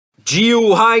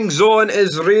Gio hangs on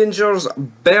as Rangers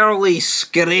barely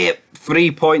scrape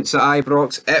 3 points at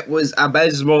Ibrox. It was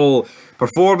abysmal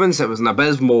performance. It was an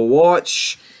abysmal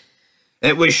watch.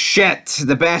 It was shit.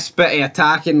 The best bit of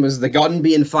attacking was the gun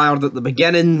being fired at the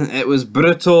beginning. It was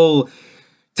brutal.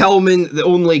 Tillman, the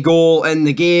only goal in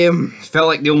the game. Felt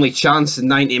like the only chance in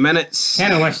 90 minutes.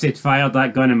 Kind of wish they'd fired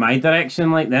that gun in my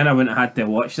direction. Like then I wouldn't have had to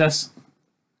watch this.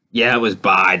 Yeah, it was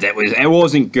bad. It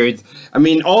wasn't good. I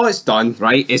mean, all it's done,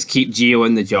 right, is keep Gio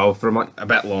in the job for a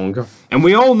bit longer. And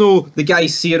we all know the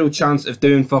guy's zero chance of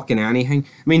doing fucking anything.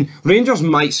 I mean, Rangers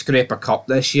might scrape a cup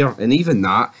this year, and even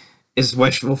that is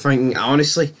wishful thinking,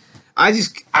 honestly. I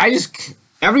just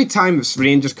every time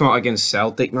Rangers come out against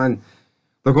Celtic, man,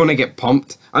 they're going to get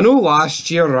pumped. I know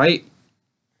last year, right,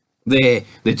 they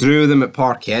drew them at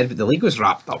Parkhead, but the league was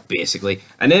wrapped up, basically.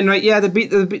 And then, right, yeah, they beat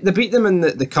them in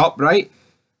the cup, right?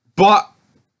 But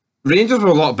Rangers were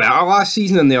a lot better last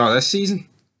season than they are this season.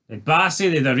 They had Bassey,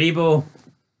 they had Aribo.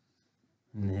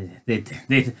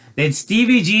 They had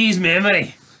Stevie G's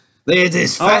memory. They had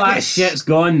his fitness. All that shit's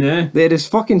gone now. They had his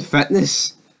fucking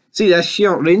fitness. See, this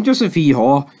year, Rangers have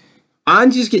hee-haw.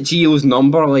 And just get Gio's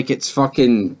number like it's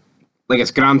fucking... like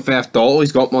it's Grand Theft Auto.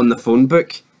 He's got him on the phone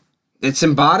book. It's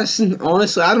embarrassing,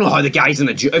 honestly. I don't know how the guy's in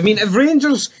a... I mean, if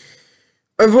Rangers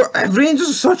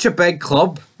are such a big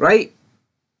club, right...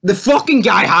 the fucking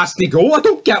guy has to go. I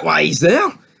don't get why he's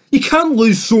there. You can't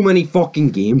lose so many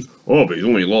fucking games. Oh, but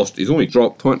he's only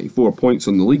dropped 24 points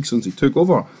in the league since he took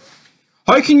over.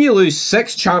 How can you lose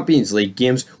 6 Champions League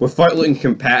games without looking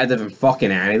competitive in fucking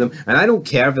any of them? And I don't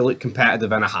care if they look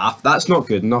competitive in a half. That's not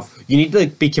good enough. You need to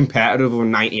be competitive over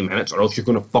 90 minutes or else you're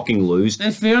going to fucking lose.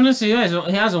 In fairness, he has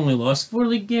only lost 4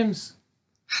 league games.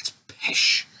 That's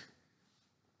pish.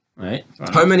 Right.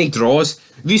 How many draws?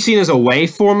 Have you seen his away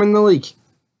form in the league?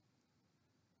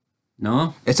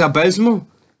 No. It's abysmal.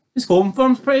 His home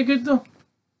form's pretty good, though.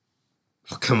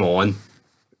 Oh, come on.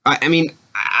 I mean,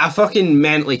 a fucking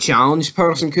mentally challenged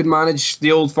person could manage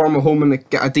the old form of home and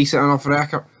get a decent enough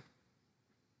record.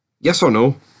 Yes or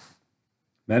no?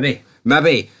 Maybe.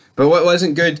 But what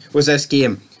wasn't good was this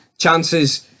game.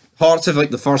 Chances, Hearts of like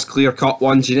the first clear-cut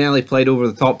one. Ginelli played over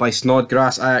the top by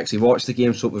Snodgrass. I actually watched the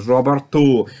game, so it was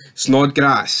Roberto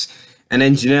Snodgrass. And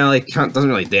then Ginelli doesn't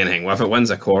really do anything with it.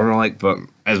 Wins a corner, but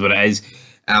is what it is.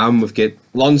 We've got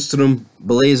Lundstrom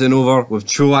blazing over with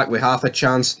Cholak with half a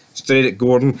chance straight at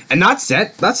Gordon. And that's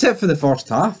it. That's it for the first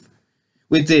half.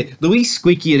 With the wee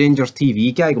squeaky Rangers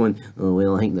TV guy going, oh,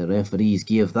 well, I think the referees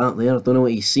gave that there. I don't know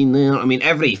what he's seen there. I mean,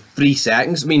 every 3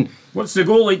 seconds. I mean... what's the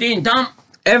goalie doing, damn?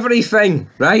 Everything,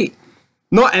 right?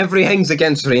 Not everything's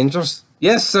against Rangers.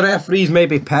 Yes, the referees may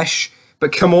be pish,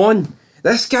 but come on.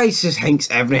 This guy just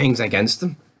thinks everything's against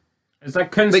him. It's a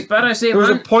conspiracy, There was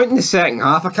man. a point in the second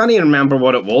half, I can't even remember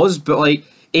what it was, but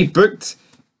he booked...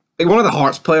 one of the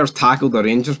Hearts players tackled the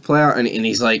Rangers player, and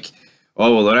he's like,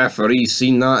 oh, well, the referee's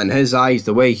seen that in his eyes,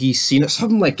 the way he's seen it,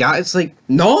 something like that. It's like,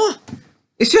 no!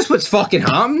 It's just what's fucking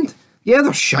happened. Yeah,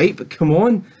 they're shite, but come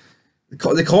on.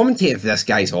 The commentator for this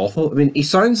guy's awful. I mean, he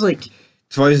sounds like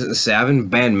 2007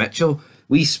 Ben Mitchell.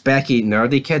 Wee specky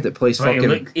nerdy kid that plays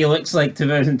fucking... He looks like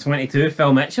 2022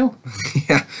 Phil Mitchell.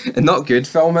 Yeah, and not good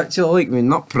Phil Mitchell,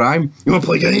 not prime. You want to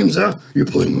play games, huh? You're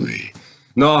playing with me.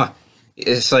 No,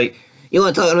 it's like, you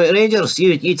want to talk about Rangers?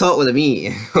 You talk with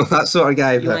me. That sort of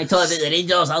guy. You want to talk about the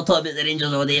Rangers? I'll talk about the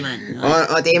Rangers all day, man.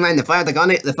 All day, man. They fired the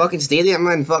gun at the fucking stadium,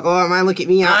 man. Fuck off, man. Look at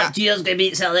me. Gio's going to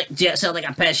beat Celtic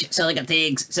a pish, Celtic a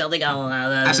Tiggs, Celtic a...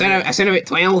 I said about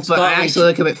 12, but I actually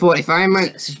look about 45,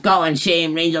 man. Scotland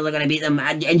shame, Rangers are going to beat them.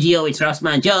 And Gio we trust,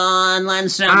 man. John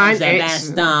Landstrom is the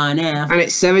best on earth. And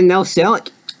it's 7-0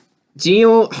 Celtic.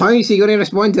 Gio, how is he going to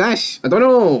respond to this? I don't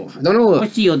know.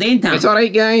 What's Gio doing, Tom? It's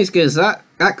alright, guys, because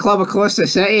that club across the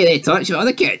city, they touch with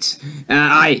other kids.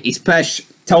 Aye, he's pish.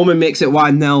 Tillman makes it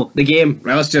 1-0. The game,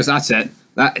 that's it.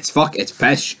 It's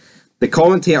pish. The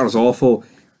commentator's awful.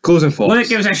 Closing thoughts.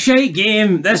 Look, it was a shite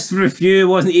game. This review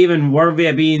wasn't even worthy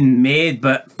of being made,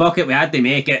 but fuck it, we had to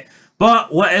make it.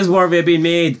 But what is worthy of being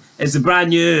made is the brand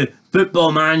new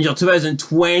Football Manager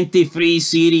 2023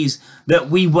 series that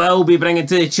we will be bringing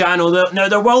to the channel. Now,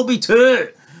 there will be 2.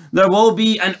 There will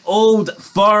be an old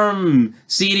firm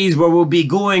series where we'll be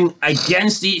going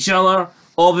against each other.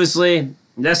 Obviously,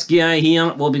 this guy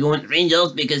here will be going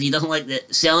Rangers because he doesn't like the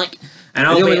Celtic. And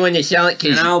I'll be going to Celtic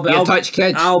because you touch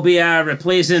kids. I'll be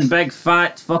replacing big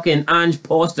fat fucking Ange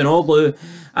Postecoglou.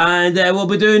 And we'll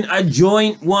be doing a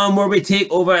joint one where we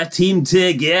take over a team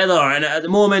together. And at the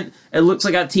moment, it looks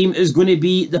like our team is going to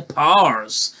be the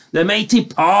Pars. The mighty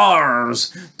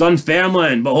Pars.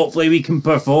 Dunfermline. But hopefully we can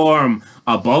perform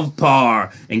above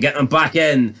par and get them back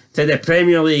in to the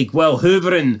Premier League while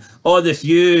hoovering all the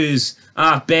fuse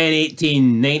off Ben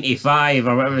 1895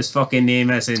 or whatever his fucking name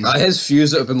is. And his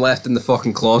fuse that have been left in the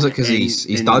fucking closet because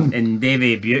he's done. And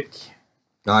David Buke.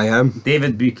 I am.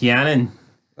 David Buchanan.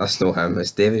 That's not him,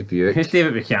 it's David Buke. Who's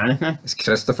David Buchanan? It's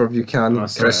Christopher Buchanan. Oh,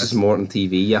 Chris's Morton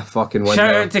TV, you fucking winner.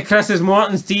 Shout out to Chris's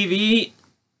Morton's TV.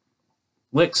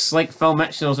 Looks like Phil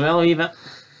Mitchell as well, a wee bit.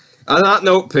 On that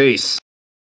note, peace.